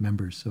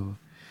members. So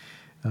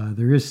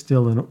there is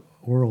still an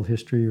oral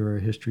history or a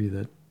history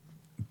that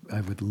I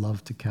would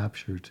love to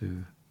capture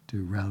to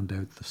round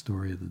out the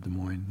story of the Des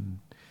Moines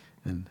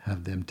and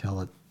have them tell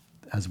it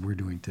as we're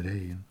doing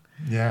today.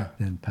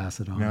 And pass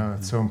it on. No,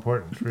 it's so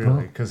important,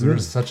 really, because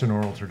there's such an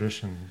oral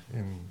tradition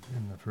in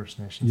the First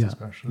Nations,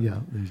 especially. Yeah,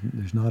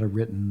 there's not a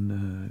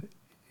written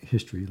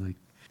history. Like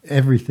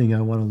everything I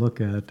want to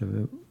look at,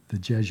 the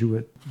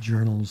Jesuit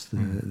journals,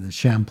 the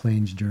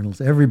Champlain's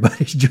journals,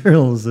 everybody's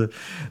journals,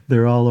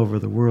 they're all over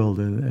the world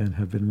and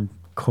have been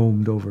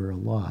combed over a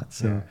lot.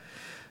 So,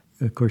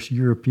 of course,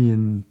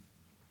 European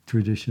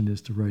tradition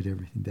is to write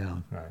everything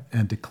down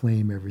and to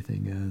claim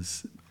everything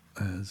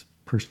as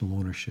personal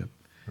ownership.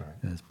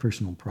 Right. As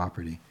personal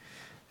property,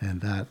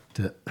 and that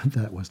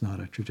was not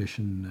a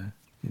tradition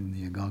in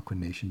the Algonquin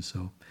Nation.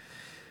 So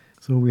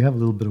we have a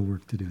little bit of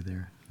work to do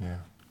there. Yeah.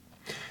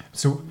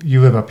 So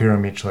you live up here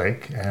on Meech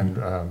Lake, and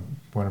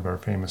one of our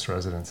famous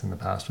residents in the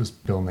past was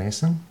Bill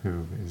Mason,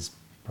 who is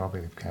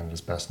probably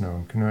Canada's best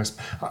known canoeist.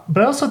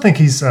 But I also think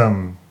he's,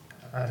 I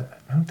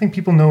don't think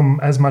people know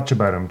as much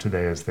about him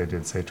today as they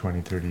did, say,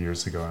 20, 30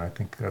 years ago. And I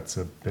think that's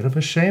a bit of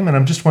a shame. And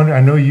I'm just wondering,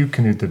 I know you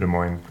canoed the Des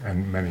Moines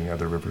and many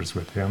other rivers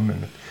with him.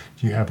 And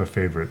do you have a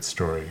favorite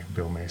story,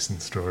 Bill Mason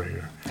story?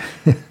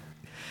 Or?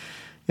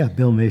 Yeah,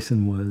 Bill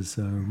Mason was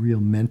a real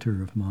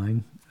mentor of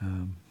mine.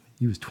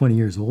 He was 20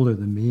 years older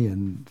than me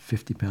and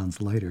 50 pounds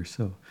lighter.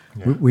 So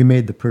we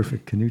made the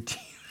perfect canoe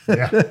team.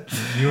 Yeah,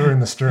 you were in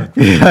the stern.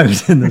 Yeah, I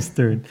was in the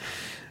stern.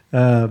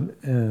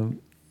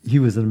 He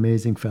was an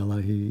amazing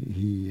fella.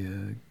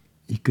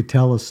 He could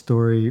tell a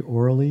story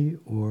orally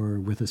or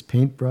with his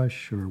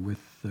paintbrush or with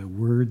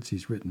words.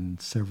 He's written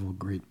several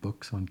great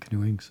books on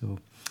canoeing. So,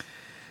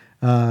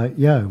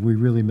 we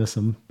really miss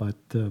him. But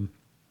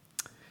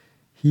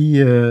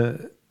he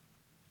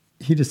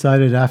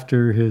decided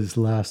after his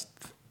last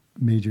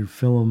major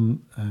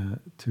film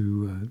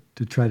to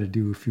try to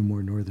do a few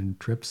more northern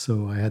trips.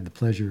 So I had the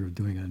pleasure of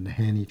doing a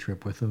Nahanni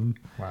trip with him.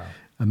 Wow.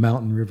 A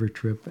Mountain River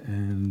trip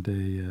and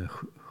a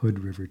Hood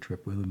River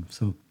trip with him.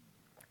 So,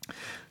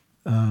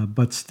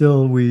 but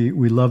still, we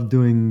loved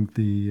doing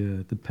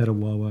the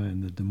Petawawa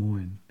and the Des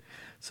Moines.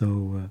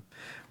 So,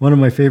 one of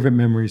my favorite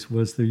memories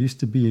was there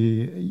used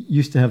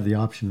to have the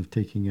option of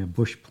taking a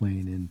bush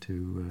plane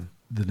into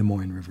the Des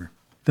Moines River.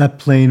 That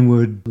plane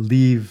would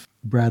leave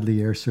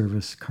Bradley Air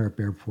Service Carp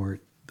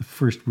Airport the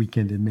first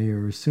weekend in May,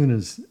 or as soon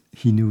as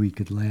he knew he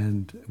could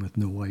land with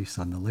no ice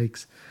on the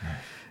lakes. Right.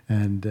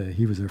 And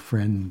he was our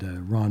friend,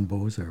 Ron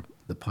Bose,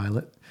 the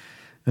pilot.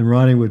 And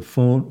Ronnie would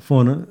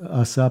phone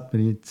us up,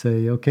 and he'd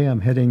say, "Okay,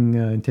 I'm heading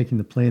and taking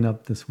the plane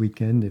up this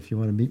weekend. If you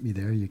want to meet me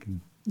there, you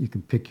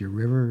can pick your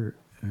river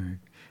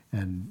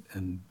and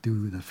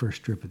do the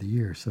first trip of the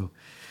year." So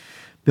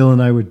Bill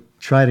and I would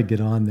try to get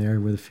on there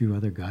with a few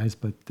other guys,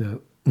 but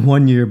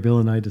one year Bill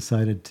and I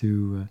decided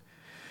to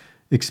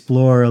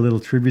explore a little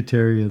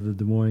tributary of the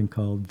Des Moines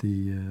called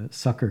the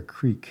Sucker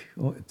Creek.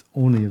 It's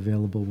only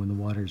available when the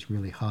water is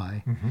really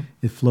high. Mm-hmm.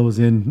 It flows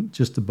in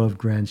just above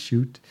Grand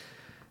Chute,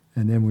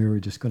 and then we were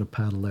just going to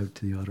paddle out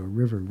to the Ottawa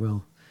River.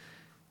 Well,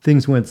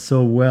 things went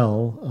so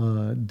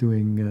well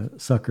doing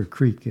Sucker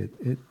Creek,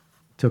 it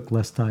took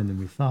less time than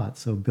we thought.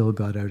 So Bill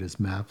got out his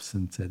maps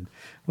and said,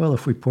 well,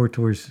 if we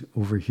portage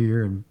over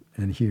here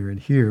and here and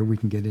here, we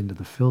can get into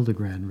the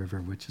Fil-de-Grande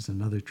River, which is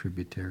another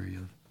tributary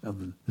of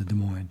the Des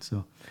Moines.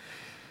 So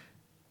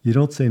you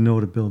don't say no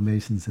to Bill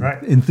Mason's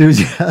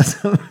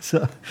enthusiasm.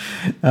 So,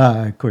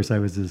 of course, I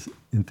was as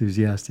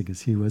enthusiastic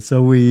as he was.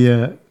 So we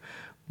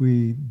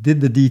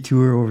did the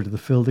detour over to the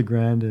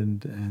Fil-de-Grande,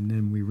 and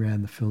then we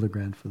ran the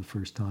Fil-de-Grande for the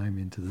first time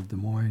into the Des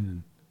Moines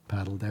and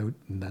paddled out.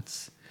 And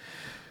that's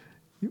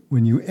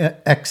when you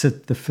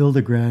exit the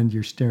Fil-de-Grande,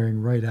 you're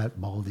staring right at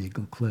Bald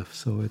Eagle Cliff.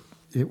 So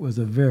it was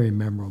a very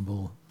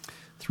memorable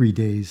 3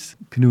 days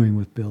canoeing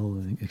with Bill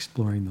and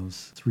exploring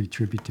those three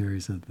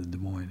tributaries of the Des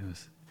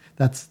Moines.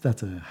 That's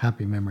a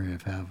happy memory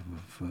I have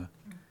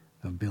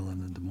of Bill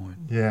in the Des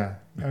Moines. Yeah,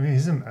 I mean,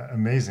 he's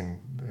amazing.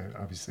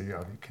 Obviously,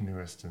 a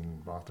canoeist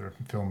and author,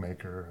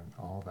 filmmaker, and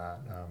all that.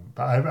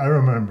 But I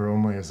remember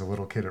only as a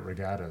little kid at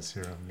regattas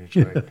here on Leech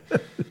Lake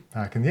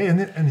back in the day.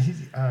 And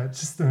he's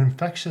just an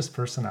infectious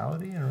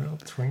personality and a real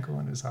twinkle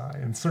in his eye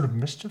and sort of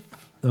mischief.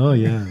 Oh,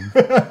 yeah.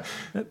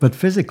 But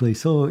physically,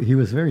 so he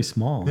was very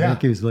small. Yeah. I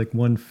think he was like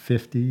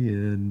 150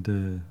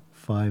 and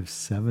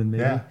 5'7",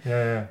 maybe.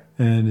 Yeah.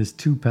 And his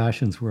two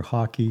passions were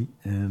hockey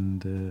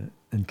and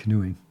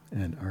canoeing.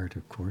 And art,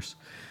 of course,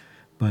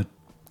 but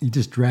he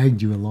just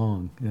dragged you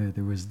along.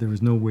 There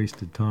was no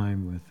wasted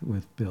time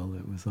with Bill.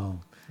 It was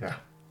all,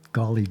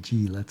 golly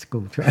gee, let's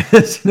go try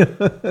this. It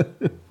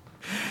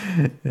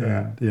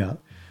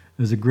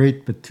was a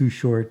great but too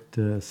short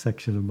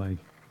section of my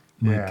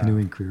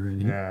canoeing career.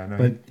 And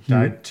he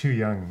died too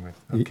young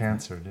of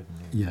cancer, didn't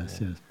he?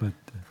 Yes. But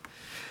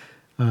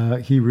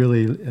he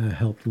really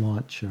helped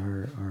launch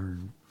our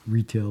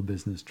retail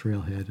business,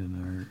 Trailhead, and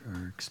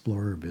our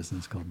explorer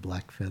business called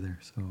Black Feather.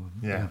 So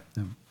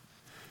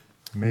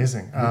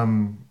amazing.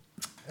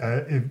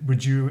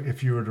 Would you,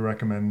 if you were to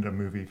recommend a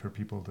movie for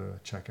people to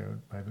check out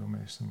by Bill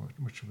Mason,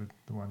 which would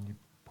the one you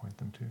point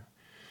them to?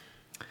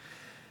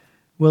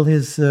 Well,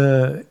 his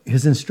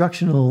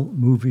instructional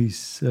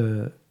movies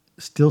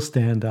still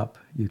stand up.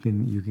 You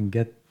can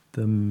get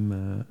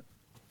them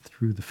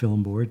through the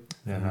Film Board,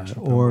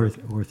 or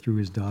through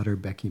his daughter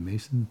Becky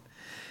Mason.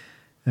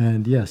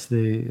 And yes,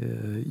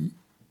 the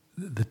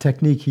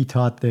technique he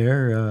taught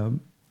there,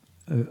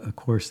 of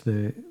course,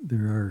 there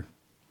are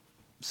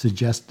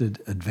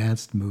suggested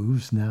advanced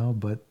moves now,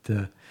 but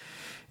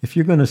if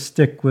you're going to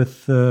stick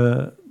with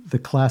the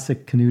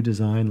classic canoe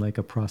design like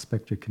a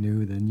Prospector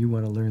canoe, then you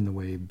want to learn the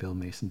way Bill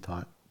Mason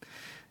taught,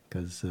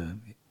 because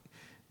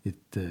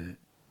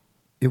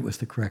it was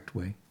the correct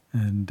way.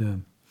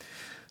 And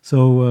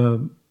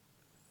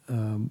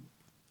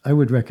I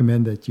would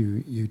recommend that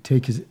you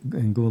take his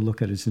and go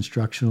look at his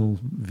instructional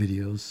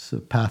videos,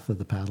 Path of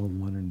the Paddle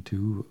 1 and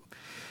 2.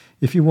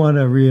 If you want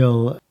a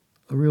real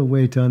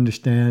way to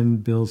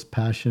understand Bill's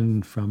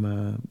passion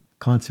from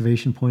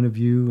conservation point of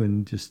view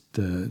and just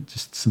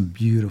some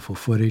beautiful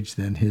footage,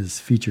 then his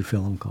feature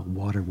film called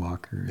Water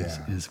Walker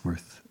is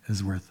worth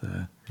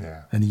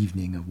an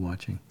evening of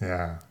watching.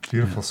 Yeah,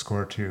 beautiful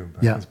score too.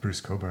 It's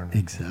Bruce Cockburn.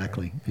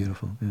 Exactly, right?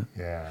 Beautiful.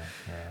 Yeah.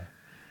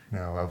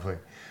 No, lovely.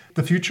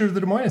 The future of the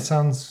Des Moines, it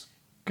sounds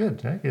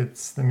good. Right?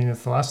 It's the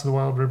last of the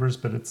wild rivers,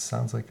 but it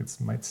sounds like it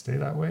might stay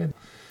that way.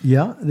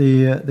 Yeah,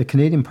 the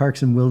Canadian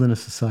Parks and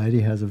Wilderness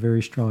Society has a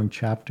very strong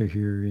chapter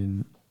here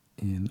in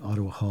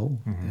Ottawa Hull,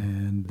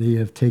 and they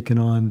have taken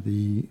on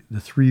the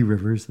three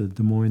rivers, the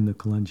Des Moines, the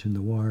Collonges, and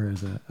the Loire,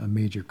 as a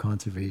major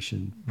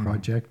conservation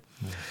project.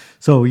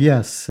 So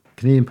yes,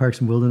 Canadian Parks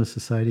and Wilderness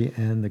Society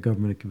and the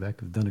Government of Quebec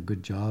have done a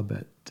good job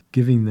at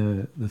giving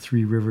the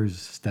three rivers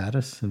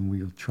status, and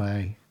we'll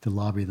try to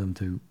lobby them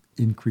to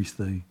increase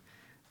the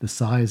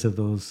size of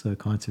those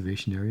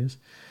conservation areas.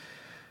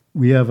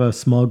 We have a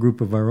small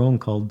group of our own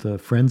called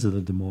Friends of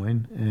the Des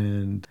Moines,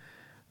 and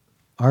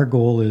our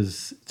goal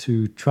is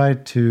to try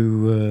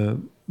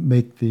to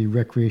make the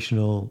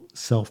recreational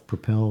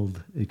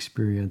self-propelled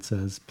experience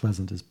as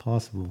pleasant as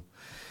possible.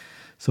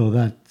 So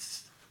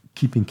that's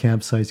keeping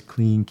campsites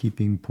clean,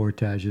 keeping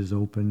portages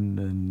open,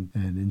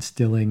 and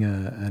instilling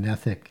an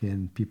ethic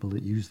in people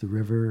that use the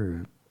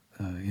river,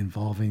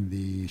 involving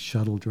the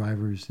shuttle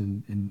drivers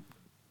in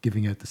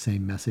giving out the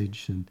same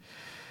message,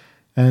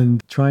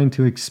 and trying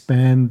to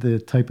expand the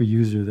type of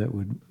user that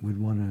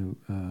would want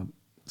to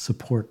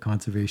support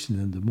conservation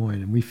in Des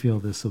Moines. And we feel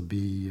this will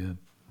be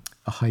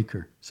a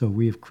hiker. So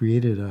we have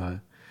created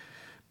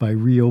by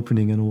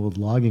reopening an old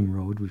logging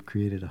road, we've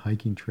created a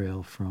hiking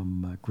trail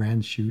from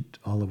Grand Chute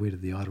all the way to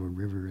the Ottawa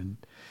River. And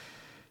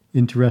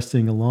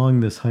interesting,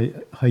 along this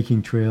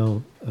hiking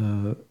trail,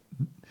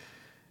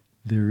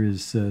 there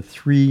is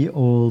three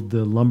old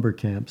lumber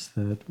camps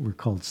that were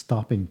called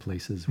stopping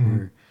places,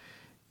 where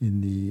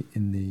in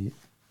the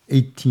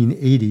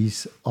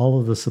 1880s, all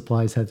of the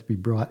supplies had to be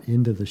brought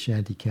into the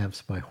shanty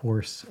camps by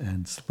horse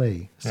and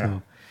sleigh.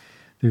 So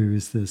there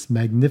is this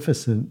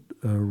magnificent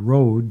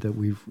road that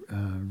we've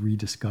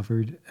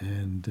rediscovered,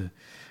 and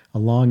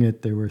along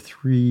it there were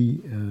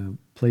three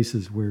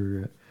places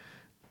where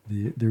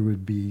there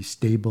would be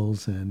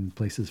stables and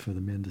places for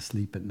the men to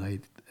sleep at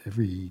night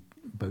every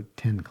about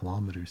 10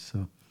 kilometers.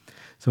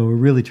 So we're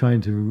really trying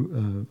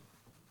to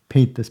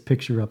paint this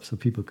picture up so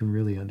people can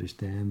really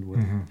understand what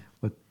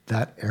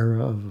that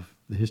era of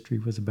the history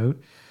was about.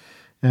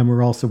 And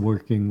we're also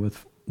working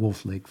with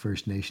Wolf Lake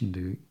First Nation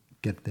to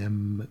get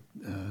them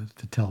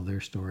to tell their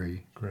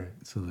story. Great.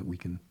 So that we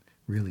can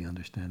really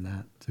understand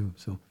that too.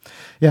 So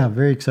yeah,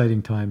 very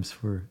exciting times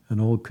for an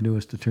old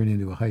canoeist to turn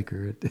into a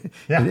hiker.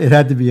 It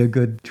had to be a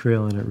good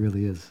trail, and it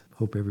really is.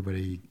 Hope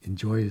everybody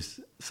enjoys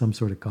some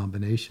sort of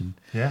combination.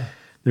 Yeah.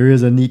 There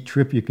is a neat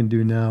trip you can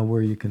do now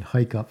where you can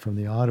hike up from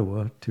the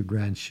Ottawa to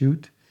Grand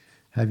Chute,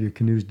 have your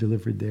canoes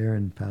delivered there,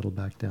 and paddle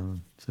back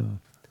down. So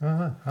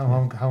how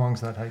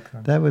long's that hike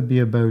then? That would be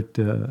about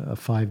a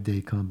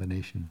 5-day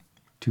combination,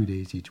 2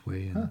 days each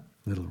way, and a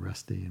little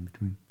rest day in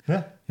between.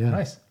 Yeah.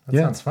 Nice. That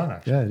sounds fun,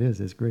 actually. Yeah, it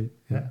is. It's great.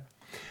 Yeah.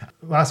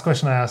 Last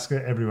question I ask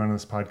everyone on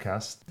this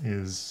podcast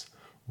is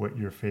what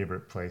your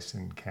favorite place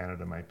in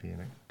Canada might be,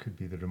 and it could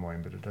be the Des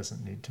Moines, but it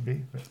doesn't need to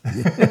be.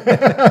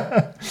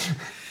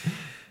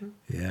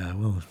 Yeah,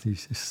 well,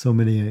 there's so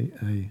many.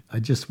 I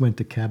just went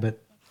to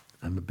Cabot.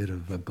 I'm a bit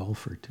of a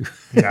golfer too.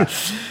 Yeah.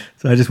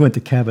 So I just went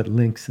to Cabot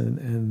Links,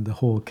 and the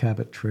whole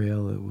Cabot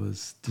Trail, it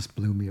was just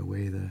blew me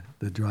away.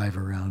 The drive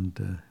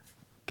around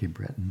Cape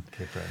Breton.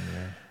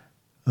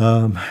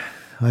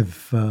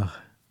 I've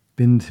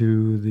been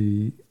to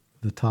the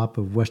top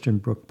of Western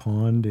Brook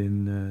Pond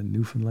in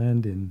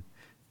Newfoundland in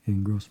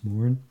Gros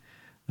Morne.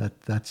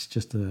 That's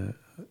just a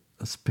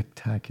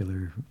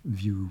spectacular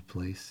view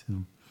place.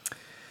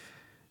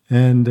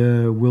 And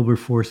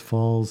Wilberforce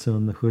Falls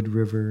on the Hood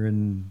River,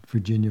 and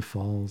Virginia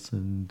Falls,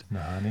 and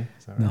Nahanni.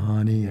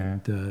 Nahanni,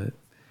 and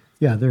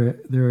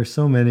there are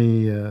so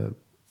many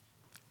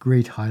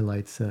great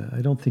highlights.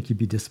 I don't think you'd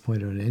be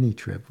disappointed on any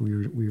trip.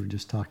 We were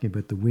just talking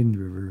about the Wind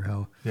River,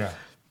 how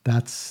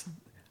that's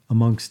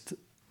amongst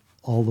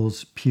all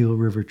those Peel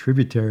River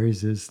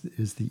tributaries is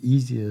the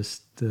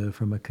easiest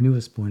from a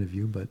canoeist point of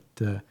view, but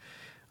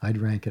I'd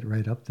rank it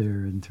right up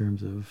there in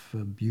terms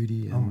of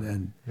beauty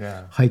and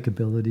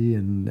hikeability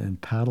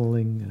and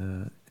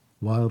paddling,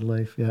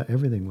 wildlife. Yeah,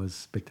 everything was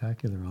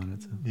spectacular on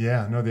it. So.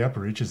 Yeah, no, the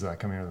upper reaches of that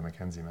coming out of the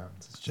Mackenzie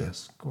Mountains, it's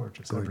just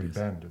gorgeous. Every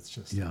bend, it's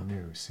just a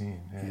new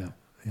scene.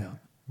 Yeah.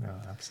 No,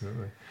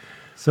 absolutely.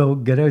 So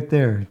get out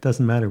there. It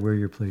doesn't matter where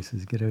your place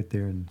is. Get out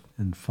there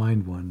and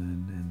find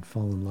one and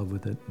fall in love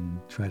with it and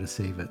try to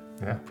save it.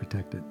 Yeah.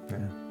 Protect it.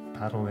 Yeah.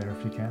 Paddle there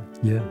if you can.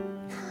 Yeah.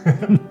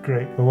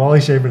 Great. Well, Wally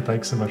Shaber,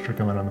 thanks so much for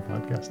coming on the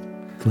podcast.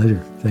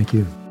 Pleasure. Thank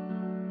you.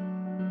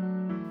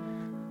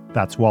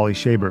 That's Wally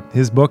Shaber.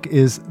 His book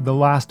is The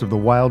Last of the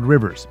Wild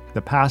Rivers,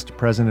 the past,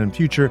 present, and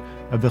future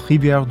of the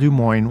Rivière du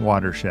Moine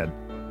watershed.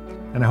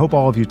 And I hope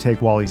all of you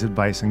take Wally's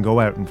advice and go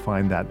out and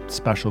find that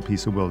special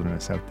piece of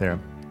wilderness out there.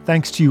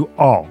 Thanks to you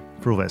all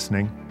for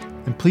listening.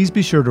 And please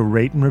be sure to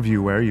rate and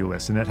review where you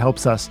listen. It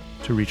helps us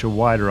to reach a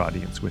wider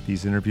audience with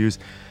these interviews.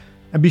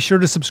 And be sure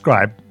to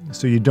subscribe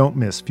so you don't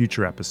miss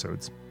future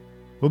episodes.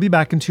 We'll be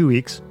back in 2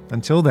 weeks.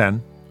 Until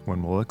then,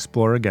 when we'll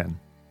explore again,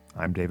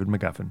 I'm David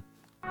McGuffin.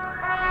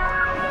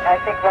 I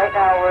think right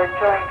now we're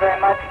enjoying very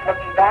much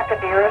looking back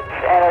at the Earth,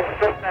 and it's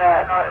just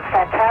a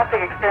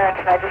fantastic experience,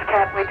 and I just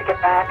can't wait to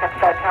get back and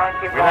start telling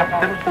people. We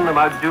left Simpson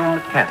about June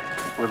the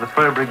 10th with a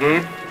fur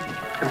brigade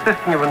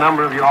consisting of a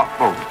number of yacht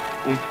boats,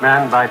 each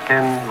manned by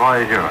 10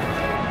 voyageurs.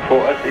 For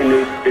us,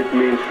 Inuit, it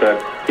means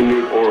that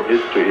Inuit oral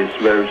history is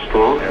very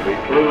strong. And we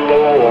flew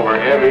low over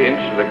every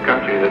inch of the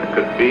country that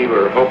could be. We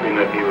were hoping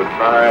that he would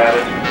fire at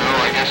us.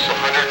 I guess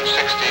 160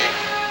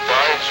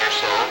 dives or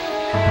so.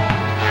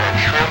 There are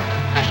shrimp,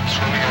 fish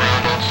swimming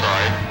around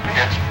outside.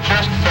 It's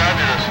just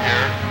fabulous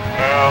here.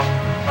 Well,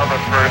 I'm a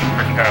first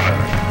for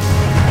Canada.